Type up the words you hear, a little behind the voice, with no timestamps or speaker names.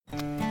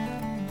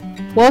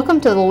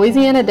Welcome to the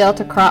Louisiana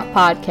Delta Crop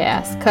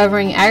Podcast,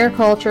 covering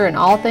agriculture and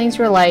all things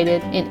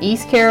related in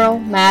East Carroll,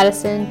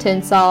 Madison,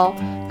 Tensas,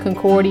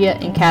 Concordia,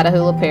 and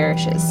Catahoula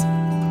parishes.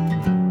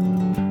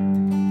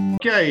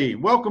 Okay,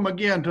 welcome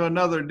again to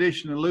another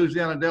edition of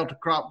Louisiana Delta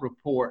Crop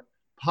Report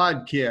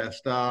podcast.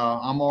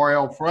 I'm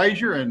R.L.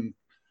 Frazier and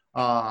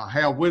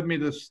have with me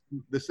this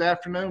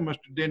afternoon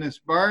Mr. Dennis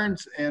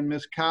Burns and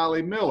Miss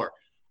Kylie Miller.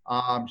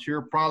 I'm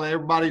sure probably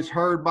everybody's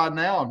heard by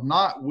now. If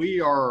not,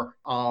 we're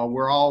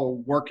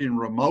all working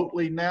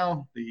remotely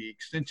now. The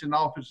extension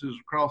offices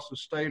across the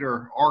state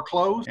are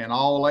closed, and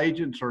all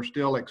agents are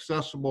still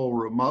accessible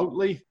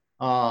remotely.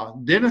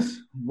 Dennis,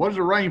 what does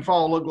the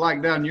rainfall look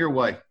like down your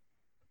way?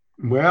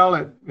 Well,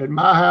 at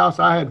my house,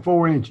 I had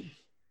 4 inches.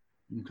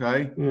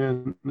 Okay.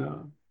 And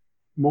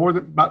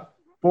about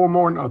 3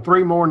 more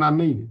than I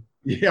needed.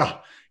 Yeah.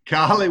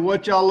 Kylie,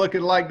 what y'all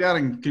looking like down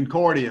in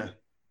Concordia?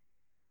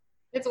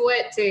 It's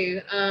wet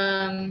too.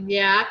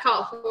 I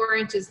caught 4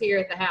 inches here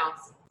at the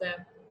house. So.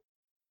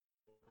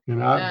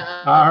 And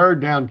I heard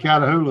down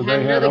Catahoula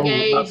they had over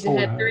about 4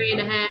 had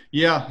 3.5.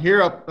 Yeah,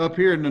 here up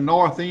here in the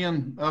north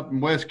end, up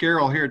in West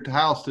Carroll, here at the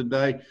house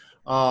today,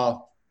 I've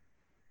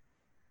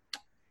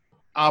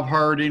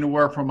heard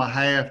anywhere from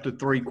 1/2 to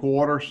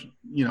 3/4.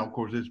 You know, of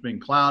course, it's been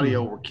cloudy,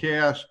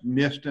 overcast,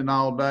 misting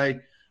all day.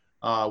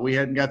 We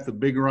hadn't got the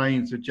big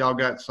rains that y'all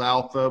got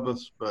south of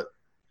us, but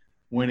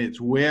when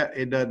it's wet,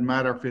 it doesn't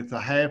matter if it's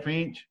 1/2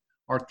 inch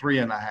or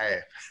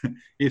 3.5.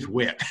 It's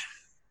wet.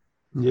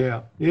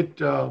 Yeah,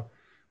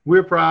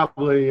 we're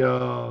probably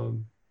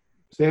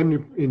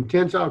 70 in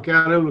Tensas,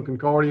 Catahoula,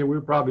 Concordia.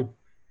 We're probably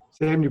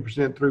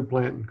 70% through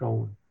planting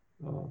corn.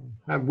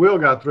 Will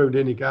got through,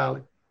 didn't he,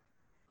 Kylie?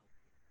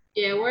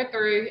 Yeah, we're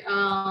through.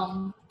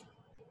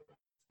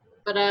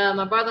 But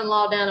my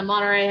brother-in-law down in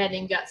Monterey hadn't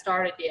even got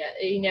started yet.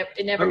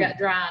 It never got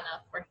dry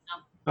enough for him.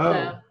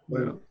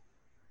 Well.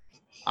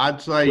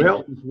 I'd say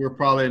we're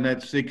probably in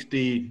that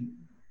 60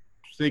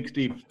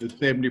 to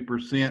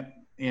 70%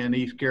 in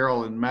East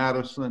Carroll and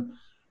Madison.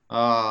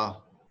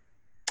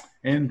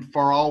 And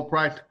for all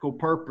practical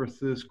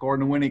purposes,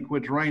 according to when it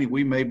quits raining,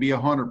 we may be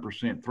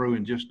 100% through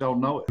and just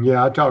don't know it.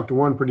 Yeah, I talked to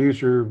one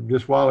producer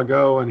just a while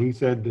ago, and he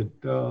said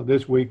that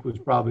this week was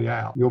probably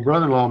out. Your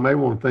brother-in-law may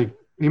want to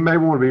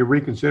be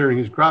reconsidering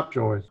his crop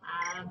choice.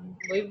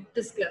 We've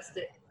discussed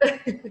it.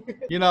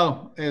 You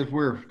know, as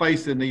we're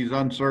facing these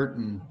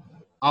uncertain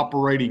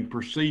operating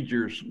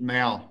procedures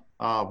now,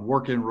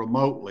 working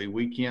remotely,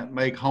 we can't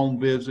make home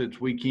visits,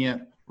 we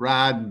can't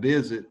ride and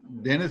visit.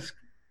 Dennis,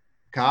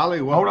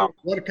 Kylie, what are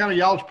kind of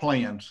y'all's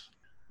plans?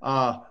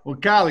 Well,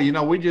 Kylie, you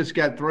know, we just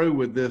got through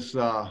with this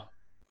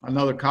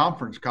another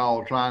conference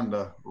call trying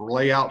to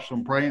lay out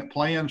some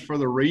plans for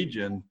the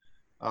region.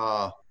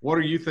 What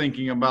are you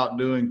thinking about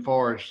doing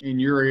for us in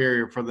your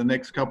area for the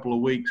next couple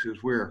of weeks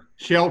as we're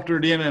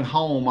sheltered in at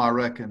home, I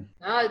reckon?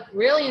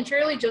 Really and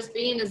truly just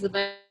being as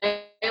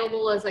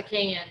available as I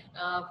can.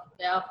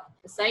 The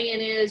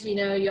saying is, you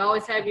know, you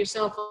always have your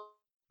cell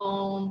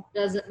phone.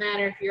 Doesn't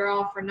matter if you're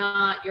off or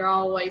not, you're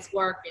always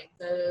working.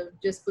 So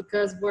just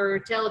because we're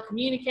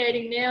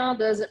telecommunicating now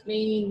doesn't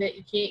mean that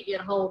you can't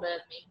get a hold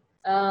of me.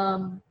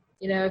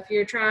 You know, if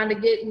you're trying to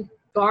get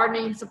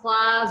gardening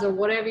supplies or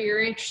whatever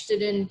you're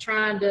interested in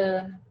trying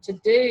to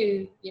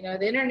do, you know,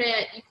 the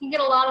internet, you can get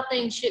a lot of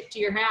things shipped to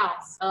your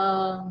house.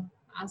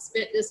 I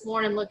spent this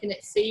morning looking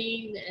at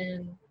seed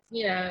and,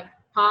 you know,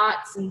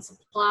 pots and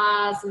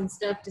supplies and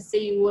stuff to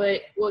see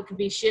what could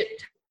be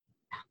shipped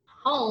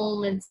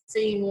home and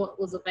seeing what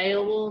was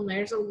available. And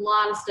there's a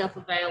lot of stuff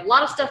available. A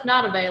lot of stuff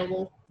not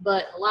available,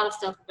 but a lot of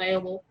stuff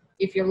available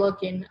if you're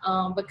looking.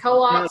 But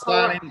co-ops,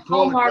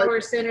 home hardware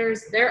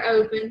centers, they're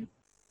open.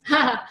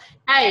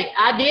 Hey,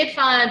 I did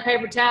find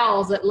paper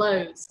towels at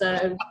Lowe's.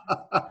 So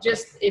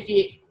just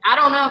I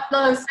don't know if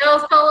Lowe's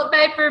sells toilet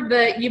paper,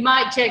 but you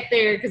might check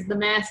there because the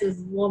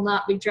masses will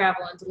not be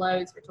traveling to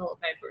Lowe's for toilet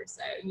paper.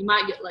 So you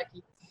might get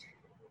lucky.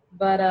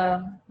 But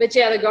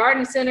yeah, the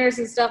garden centers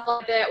and stuff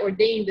like that were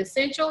deemed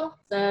essential,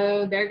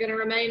 so they're going to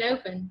remain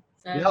open.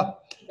 So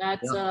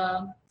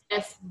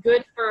that's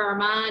good for our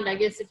mind. I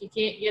guess if you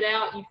can't get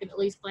out, you can at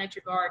least plant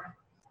your garden.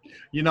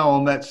 You know,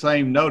 on that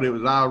same note, it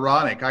was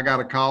ironic. I got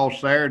a call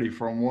Saturday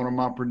from one of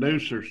my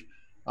producers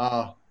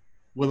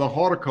with a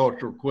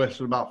horticultural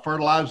question about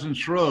fertilizing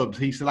shrubs.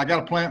 He said, I got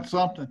to plant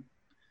something.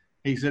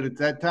 He said, it's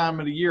that time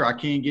of the year. I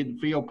can't get in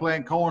the field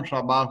plant corn, so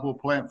I might as well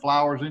plant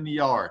flowers in the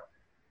yard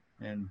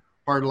and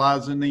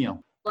fertilizing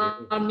them.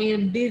 Well, I'm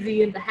being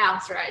busy in the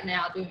house right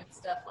now doing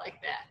stuff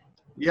like that.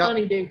 Yeah.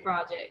 Honeydew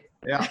project.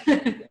 Yeah.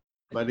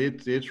 But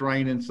it's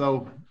raining,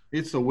 so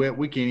it's so wet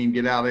we can't even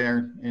get out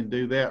there and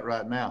do that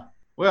right now.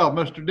 Well,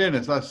 Mr.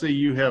 Dennis, I see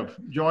you have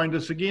joined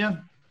us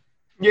again.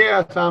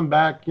 Yes, I'm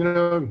back. You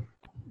know,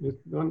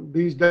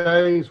 these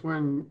days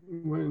when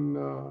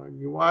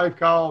your wife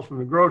calls from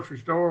the grocery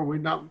store, we're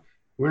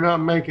not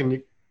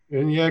making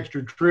any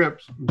extra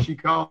trips, and she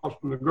calls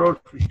from the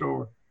grocery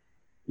store.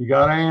 You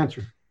got to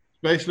answer.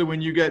 Especially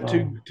when you got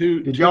two.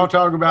 Did y'all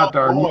talk about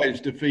our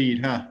boys to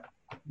feed, huh?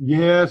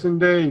 Yes,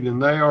 indeed,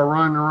 and they are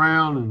running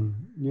around, and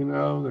you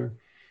know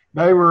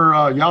They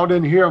were, y'all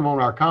didn't hear them on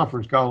our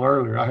conference call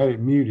earlier. I had it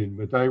muted,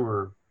 but they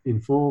were in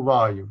full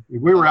volume.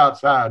 We were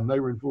outside and they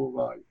were in full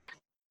volume.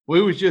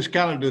 We was just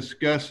kind of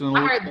discussing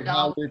I heard the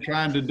how dog. we're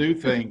trying to do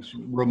things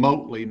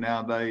remotely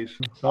nowadays.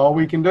 That's all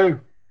we can do.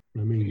 I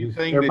mean, You just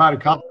think everybody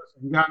call us.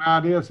 If you got an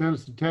idea, send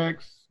us a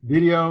text,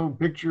 video,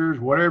 pictures,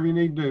 whatever you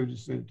need to do,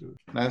 just send it to us.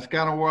 That's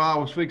kind of where I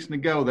was fixing to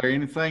go there.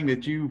 Anything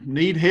that you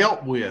need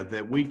help with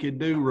that we could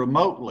do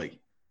remotely,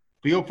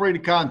 feel free to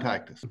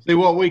contact us. See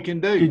what we can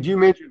do. Did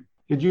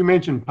you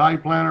mention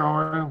pipe planner,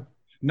 RL?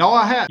 No,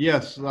 I have.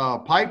 Yes,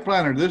 pipe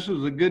planner. This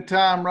is a good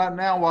time right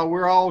now while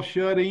we're all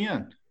shut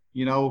in.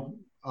 You know,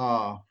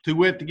 too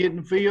wet to get in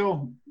the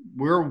field.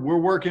 We're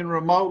working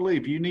remotely.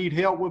 If you need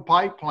help with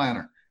pipe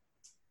planner,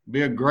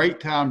 be a great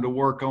time to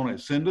work on it.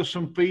 Send us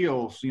some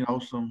fields, you know,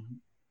 some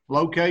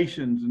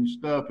locations and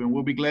stuff, and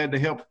we'll be glad to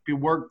help you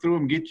work through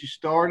them, get you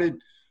started.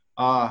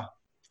 Have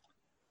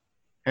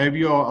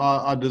your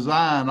a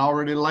design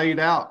already laid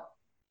out,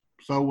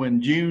 so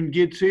when June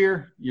gets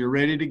here, you're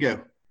ready to go.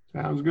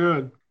 Sounds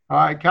good. All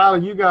right,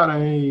 Kylie, you got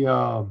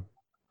a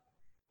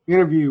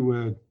interview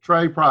with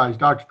Trey Price,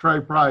 Dr.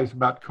 Trey Price,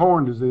 about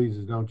corn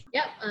diseases, don't you?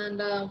 Yep,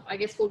 and I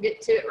guess we'll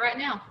get to it right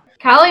now.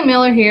 Kylie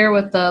Miller here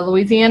with the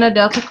Louisiana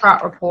Delta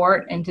Crop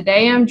Report, and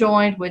today I'm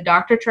joined with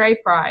Dr. Trey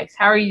Price.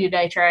 How are you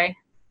today, Trey?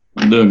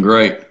 I'm doing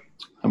great.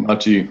 How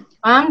about you?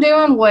 I'm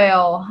doing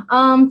well.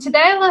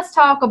 Today let's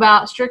talk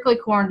about strictly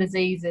corn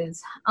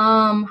diseases.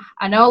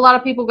 I know a lot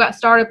of people got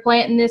started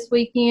planting this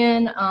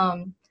weekend,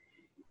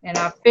 and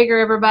I figure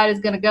everybody's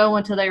going to go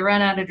until they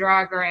run out of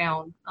dry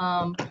ground.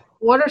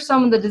 What are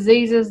some of the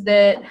diseases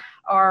that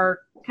are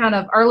kind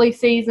of early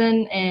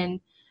season and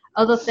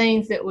other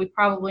things that we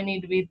probably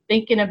need to be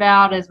thinking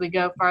about as we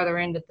go further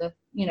into the,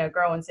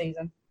 growing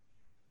season?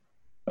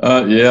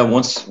 Yeah,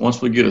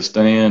 once we get a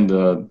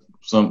stand,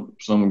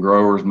 some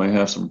growers may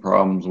have some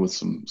problems with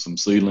some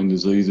seedling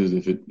diseases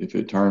if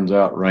it turns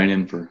out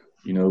raining for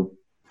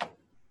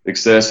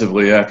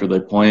excessively after they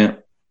plant.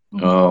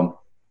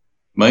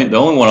 Mm-hmm. The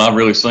only one I've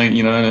really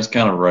seen, and it's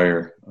kind of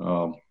rare.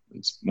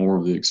 It's more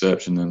of the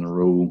exception than the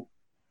rule.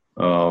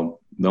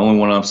 The only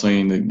one I've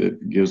seen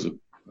that gives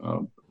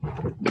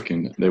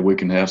that we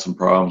can have some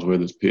problems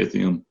with is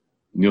Pythium.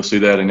 And you'll see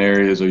that in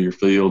areas of your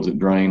fields that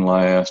drain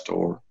last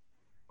or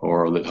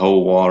that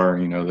hold water,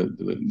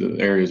 the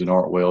areas that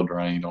aren't well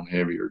drained on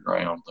heavier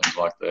ground, things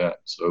like that.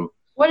 So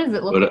what does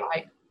it look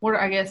like? What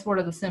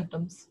are the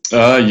symptoms?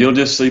 You'll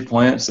just see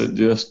plants that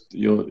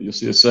you'll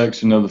see a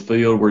section of the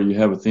field where you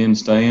have a thin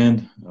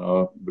stand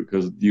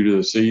because due to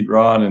the seed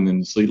rot, and then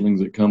the seedlings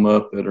that come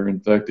up that are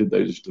infected,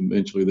 they'll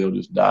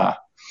just die.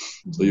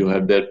 Mm-hmm. So you'll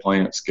have dead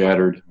plants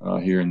scattered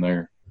here and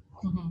there.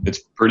 Mm-hmm. It's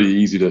pretty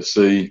easy to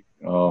see.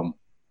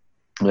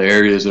 The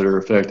areas that are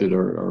affected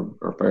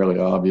are fairly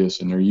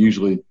obvious, and they're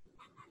usually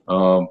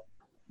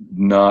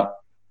not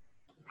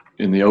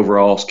in the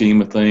overall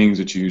scheme of things.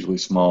 It's usually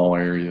small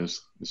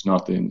areas. It's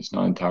not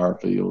entire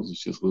fields.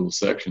 It's just little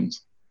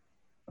sections,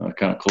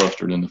 kind of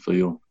clustered in the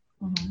field.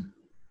 Mm-hmm.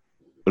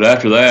 But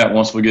after that,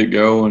 once we get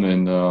going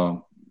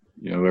and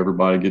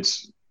everybody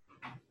gets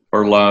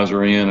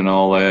fertilizer in and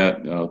all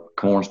that,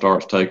 corn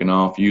starts taking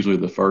off. Usually,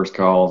 the first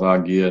calls I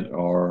get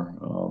are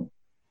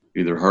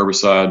either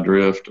herbicide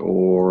drift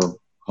or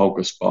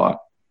Holcus spot,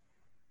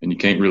 and you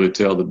can't really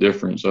tell the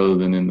difference other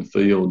than in the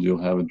field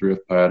you'll have a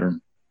drift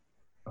pattern.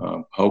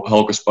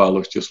 Holcus spot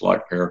looks just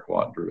like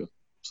paraquat drift,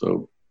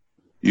 so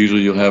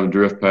usually you'll have a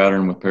drift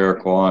pattern with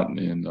paraquat,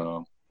 and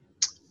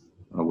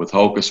with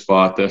Holcus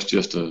spot, it's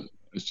just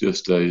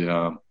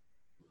a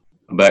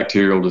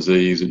bacterial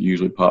disease that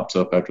usually pops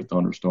up after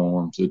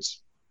thunderstorms.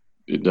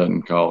 It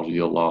doesn't cause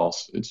yield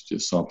loss. It's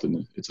just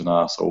something. It's an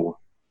eyesore.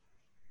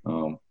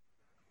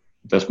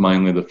 That's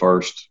mainly the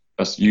first.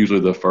 That's usually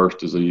the first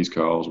disease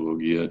cause we'll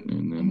get,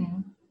 and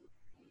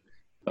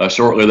then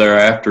shortly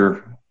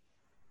thereafter,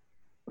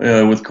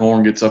 with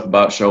corn gets up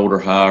about shoulder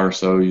high or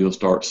so, you'll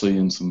start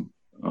seeing some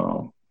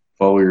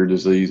foliar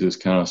diseases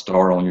kind of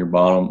start on your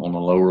bottom, on the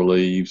lower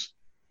leaves.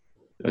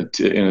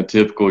 In a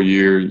typical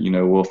year,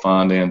 we'll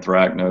find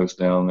anthracnose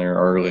down there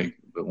early,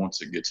 but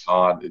once it gets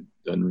hot, it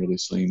doesn't really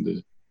seem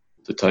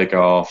to take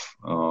off.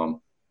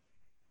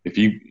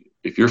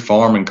 If you're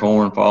farming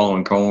corn,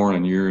 following corn,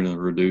 and you're in a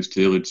reduced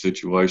tillage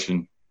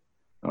situation,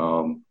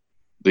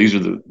 these are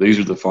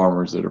the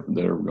farmers that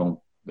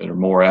are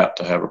more apt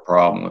to have a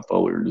problem with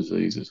foliar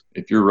diseases.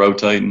 If you're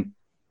rotating,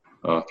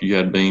 if you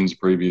had beans the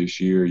previous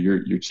year,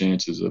 your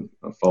chances of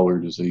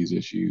foliar disease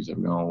issues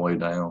have gone way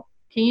down.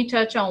 Can you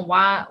touch on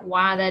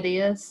why that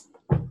is?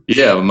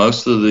 Yeah,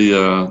 most of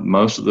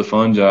the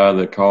fungi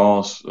that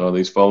cause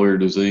these foliar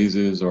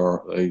diseases they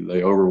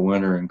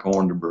overwinter in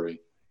corn debris.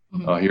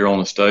 Mm-hmm. Here on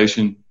the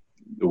station,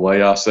 the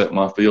way I set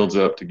my fields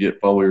up to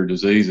get foliar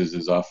diseases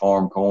is I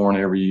farm corn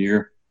every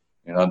year,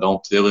 and I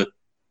don't till it,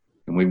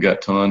 and we've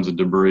got tons of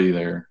debris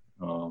there,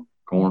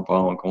 corn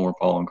following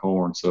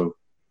corn. So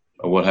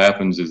what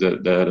happens is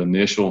that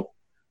initial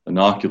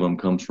inoculum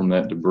comes from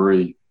that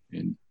debris,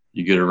 and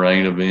you get a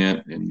rain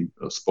event, and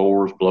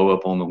spores blow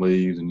up on the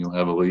leaves, and you'll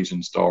have a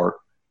lesion start,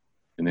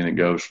 and then it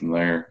goes from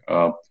there.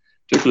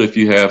 particularly if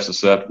you have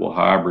susceptible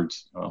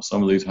hybrids.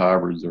 Some of these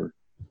hybrids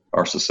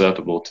are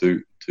susceptible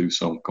to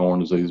some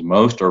corn disease.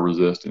 Most are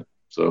resistant.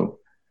 So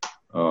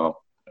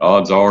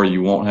odds are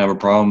you won't have a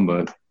problem,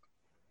 but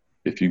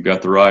if you've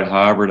got the right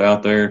hybrid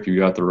out there, if you've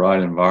got the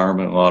right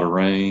environment, a lot of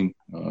rain,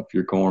 if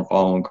you're corn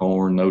following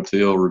corn, no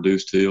till,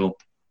 reduced till,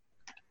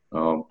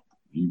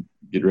 you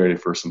get ready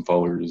for some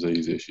foliar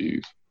disease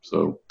issues.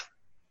 So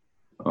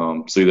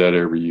see that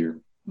every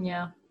year.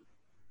 Yeah.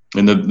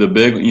 And the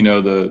big,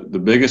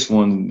 the biggest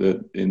one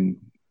that in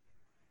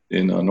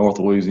North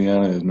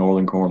Louisiana is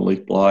northern corn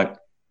leaf blight.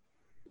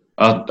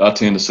 I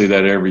tend to see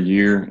that every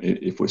year,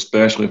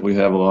 especially if we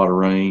have a lot of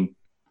rain.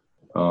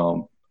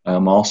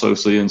 I'm also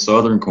seeing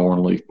southern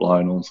corn leaf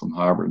blight on some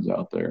hybrids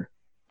out there.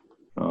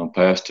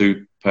 Past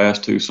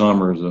two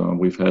summers,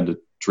 we've had to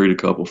treat a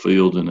couple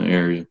fields in the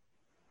area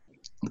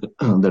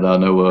that I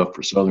know of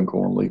for southern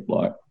corn leaf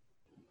blight.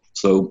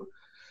 So,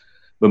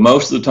 but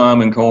most of the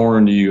time in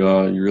corn, you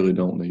really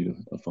don't need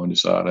a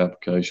fungicide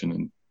application.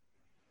 And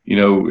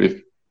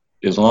if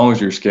as long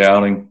as you're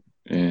scouting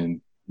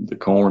and the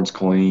corn's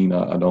clean,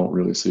 I don't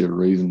really see a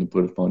reason to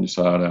put a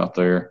fungicide out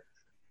there.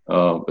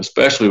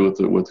 Especially with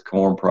the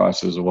corn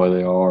prices the way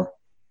they are,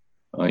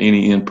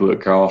 any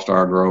input cost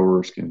our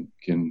growers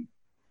can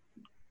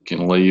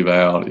leave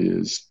out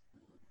is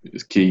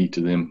key to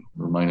them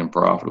remaining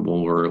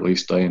profitable or at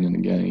least staying in the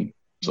game.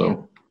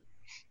 So,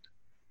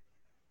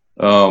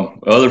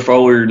 other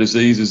foliar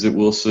diseases that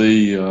we'll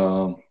see,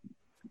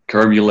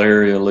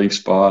 Curbularia leaf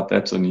spot.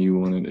 That's a new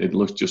one. It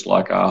looks just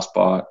like eye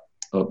spot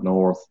up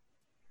north.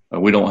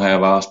 We don't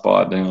have eye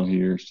spot down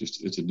here.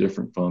 It's a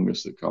different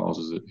fungus that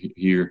causes it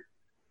here.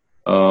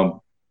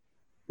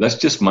 That's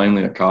just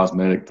mainly a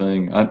cosmetic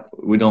thing.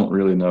 We don't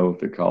really know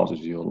if it causes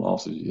yield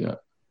losses yet.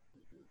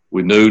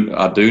 I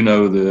do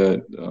know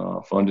that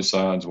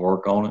fungicides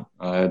work on it.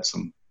 I had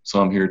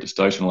some here at the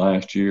station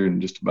last year,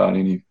 and just about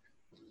any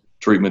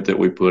treatment that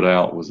we put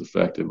out was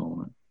effective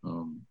on it.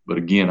 But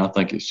again, I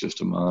think it's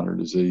just a minor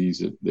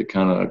disease that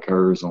kind of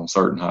occurs on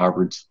certain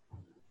hybrids,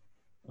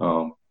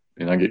 and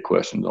I get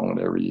questions on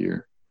it every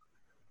year.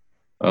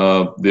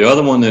 The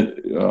other one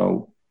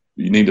that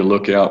you need to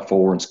look out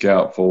for and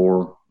scout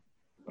for,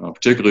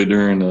 particularly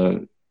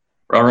during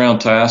right around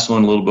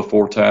tasseling, a little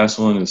before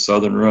tasseling, is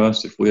southern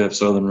rust. If we have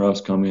southern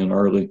rust come in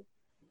early,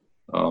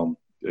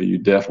 you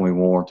definitely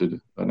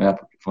warranted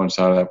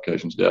fungicide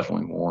application is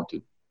definitely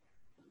warranted.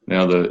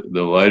 Now,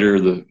 the later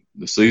the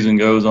season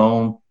goes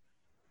on,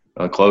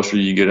 closer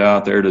you get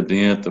out there to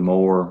dent, the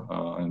more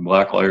and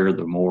black layer,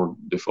 the more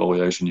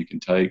defoliation you can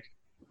take.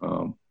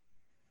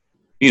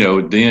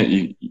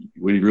 Dent,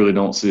 we really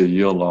don't see a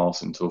yield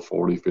loss until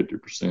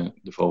 40-50%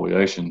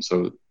 defoliation.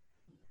 So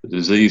the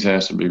disease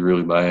has to be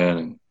really bad.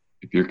 And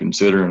if you're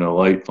considering a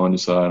late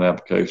fungicide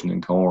application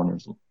in corn,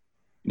 you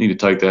need to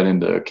take that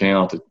into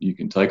account, that you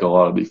can take a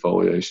lot of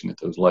defoliation at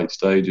those late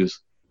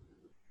stages.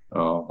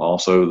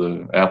 Also,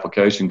 the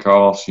application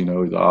costs,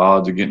 the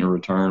odds of getting a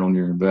return on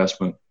your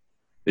investment,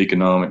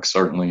 economics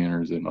certainly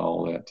enters in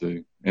all that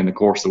too. And of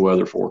course, the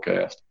weather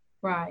forecast.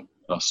 Right.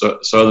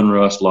 Southern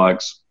rust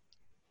likes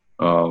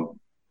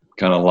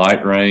kind of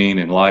light rain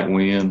and light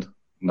wind,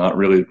 not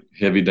really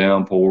heavy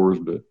downpours,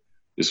 but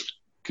just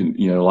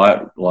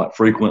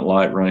frequent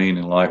light rain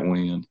and light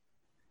wind.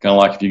 Kind of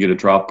like if you get a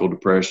tropical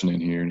depression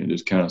in here and it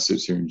just kind of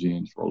sits here and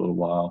gins for a little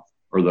while,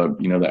 or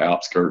the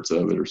outskirts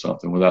of it or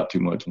something without too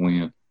much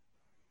wind.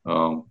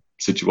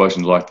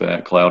 Situations like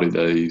that, cloudy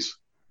days,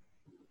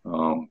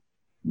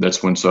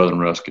 that's when southern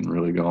rust can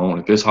really go on.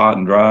 If it's hot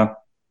and dry,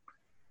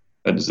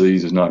 that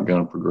disease is not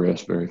going to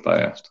progress very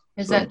fast.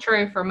 Is that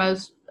true for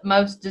most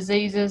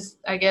diseases,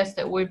 I guess,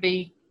 that would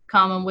be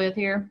common with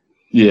here?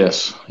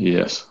 Yes.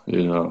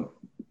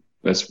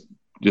 That's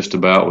just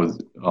about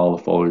with all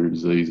the foliar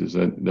diseases.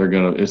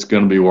 It's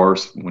gonna be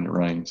worse when it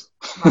rains.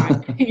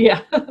 Right.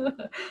 Yeah.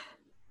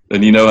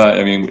 And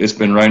it's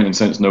been raining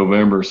since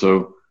November,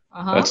 so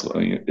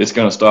it's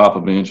gonna stop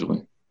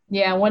eventually.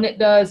 Yeah, when it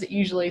does, it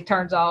usually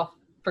turns off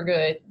for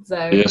good.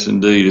 So yes,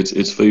 indeed,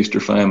 it's feast or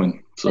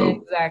famine. So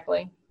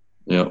exactly.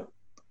 Yep.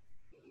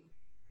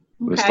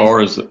 Okay. As far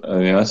as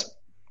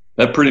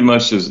that pretty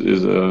much is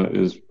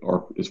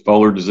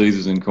foliar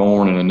diseases in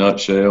corn in a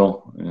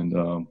nutshell.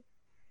 And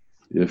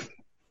if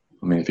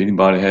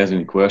anybody has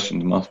any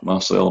questions, my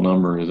cell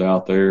number is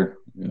out there,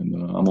 and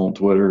I'm on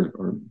Twitter,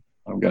 or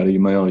I've got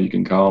email. You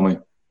can call me.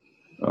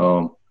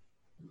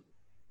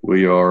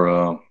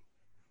 We're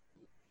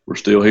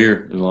still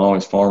here. As long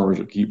as farmers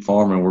keep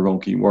farming, we're going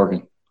to keep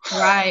working.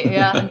 Right.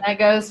 Yeah. And that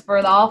goes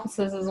for the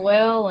offices as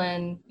well.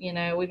 And,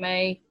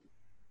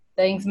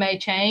 things may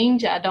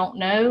change. I don't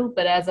know.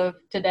 But as of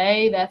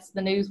today, that's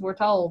the news we're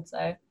told.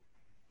 So.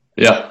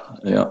 Yeah.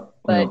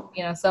 But,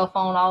 cell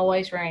phone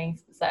always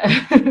rings. So.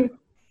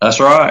 That's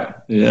right.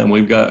 Yeah.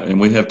 And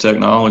we have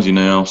technology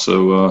now.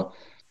 So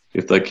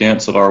if they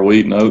cancel our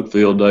wheat and oat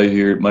field day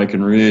here at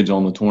Macon Ridge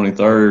on the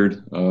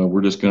 23rd,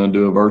 we're just going to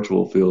do a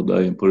virtual field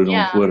day and put it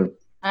on Twitter.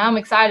 I'm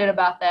excited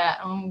about that.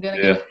 I'm going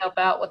to help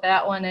out with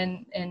that one,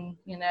 and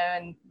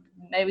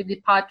maybe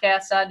the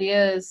podcast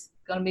idea is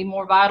going to be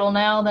more vital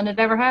now than it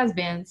ever has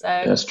been. So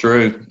That's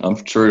true.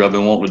 I've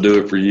been wanting to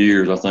do it for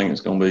years. I think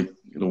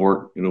it'll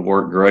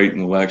work great,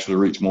 and we'll actually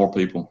reach more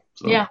people.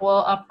 So. Yeah,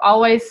 well, I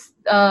always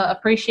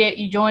appreciate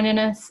you joining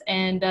us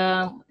and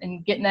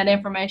getting that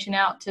information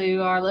out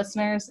to our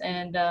listeners,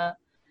 and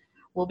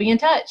we'll be in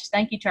touch.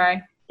 Thank you,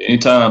 Trey.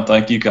 Anytime.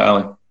 Thank you,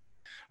 Kylie.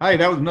 Hey,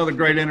 that was another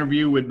great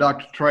interview with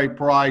Dr. Trey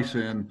Price,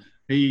 and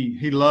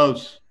he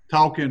loves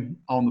talking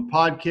on the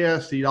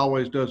podcast. He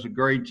always does a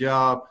great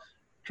job.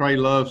 Trey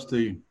loves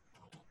to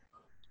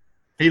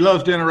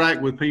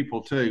interact with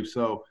people too.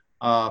 So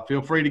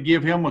feel free to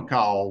give him a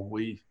call.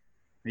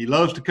 He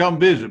loves to come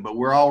visit, but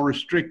we're all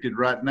restricted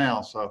right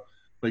now. So,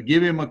 but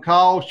give him a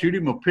call, shoot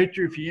him a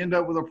picture. If you end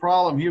up with a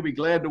problem, he'll be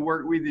glad to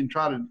work with you and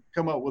try to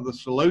come up with a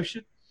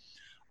solution.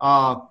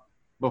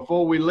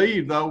 Before we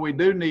leave, though, we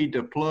do need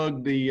to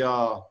plug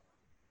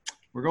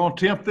we're going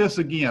to attempt this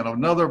again,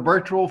 another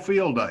virtual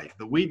field day,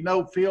 the Wheat and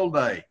Oat Field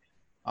Day.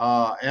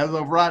 As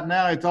of right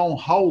now, it's on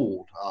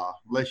hold,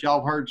 unless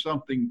y'all have heard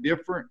something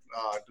different.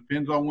 It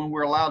depends on when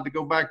we're allowed to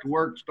go back to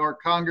work and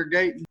start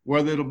congregating,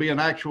 whether it'll be an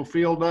actual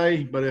field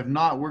day. But if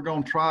not, we're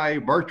going to try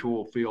a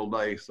virtual field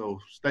day. So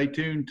stay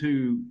tuned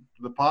to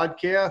the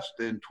podcast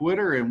and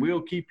Twitter, and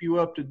we'll keep you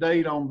up to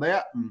date on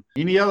that. And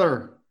any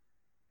other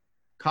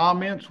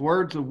comments,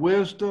 words of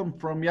wisdom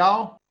from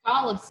y'all?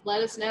 Call us.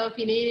 Let us know if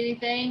you need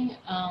anything.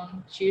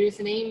 Shoot us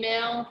an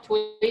email,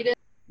 tweet us.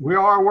 We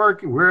are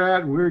working.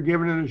 We're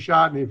giving it a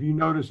shot. And if you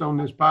notice on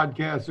this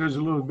podcast, there's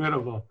a little bit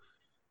of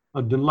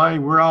a delay.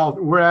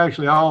 We're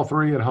actually all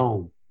three at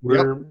home.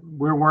 We're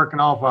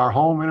working off our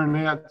home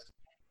internet.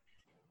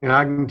 And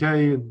I can tell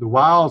you the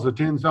wilds of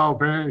Tensas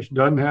Parish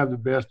doesn't have the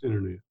best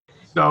internet.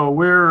 So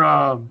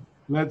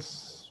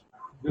let's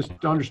just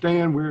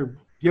understand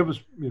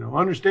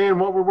understand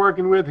what we're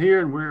working with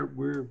here, and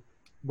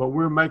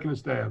we're making a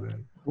stab at it.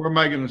 We're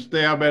making a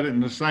stab at it,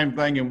 and the same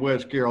thing in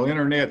West Carroll.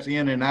 Internet's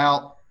in and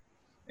out.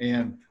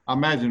 And I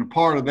imagine a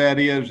part of that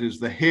is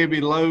the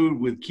heavy load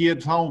with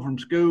kids home from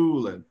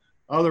school and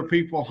other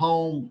people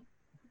home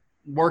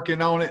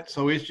working on it.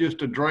 So it's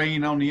just a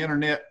drain on the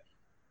internet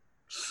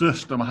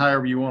system,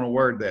 however you want to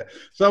word that.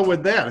 So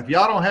with that, if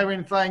y'all don't have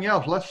anything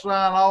else, let's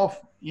sign off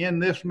in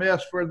this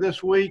mess for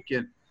this week,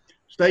 and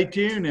stay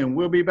tuned, and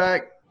we'll be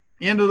back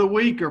end of the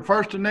week or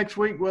first of next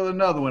week with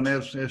another one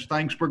as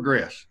things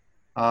progress.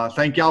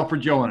 Thank y'all for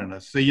joining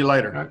us. See you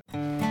later.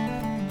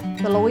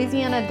 The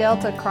Louisiana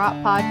Delta Crop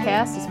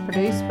Podcast is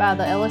produced by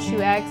the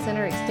LSU Ag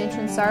Center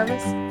Extension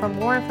Service. For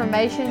more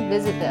information,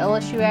 visit the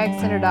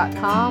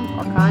lsuagcenter.com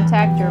or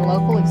contact your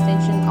local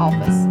extension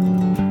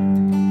office.